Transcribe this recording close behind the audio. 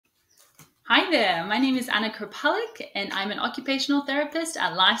Hi there, my name is Krpalek and I'm an occupational therapist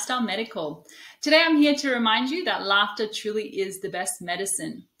at Lifestyle Medical. Today I'm here to remind you that laughter truly is the best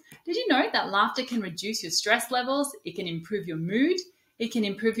medicine. Did you know that laughter can reduce your stress levels, it can improve your mood, it can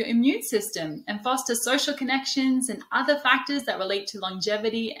improve your immune system and foster social connections and other factors that relate to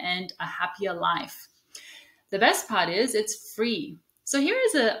longevity and a happier life. The best part is it's free. So here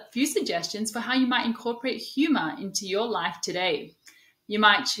is a few suggestions for how you might incorporate humor into your life today. You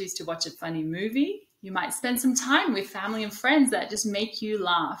might choose to watch a funny movie. You might spend some time with family and friends that just make you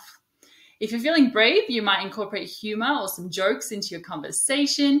laugh. If you're feeling brave, you might incorporate humor or some jokes into your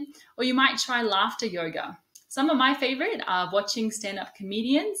conversation, or you might try laughter yoga. Some of my favorite are watching stand-up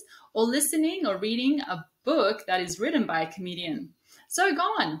comedians or listening or reading a book that is written by a comedian. So go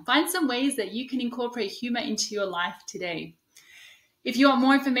on, find some ways that you can incorporate humor into your life today. If you want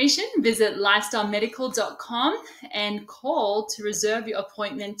more information, visit lifestylemedical.com and call to reserve your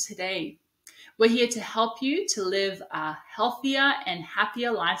appointment today. We're here to help you to live a healthier and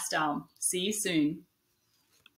happier lifestyle. See you soon.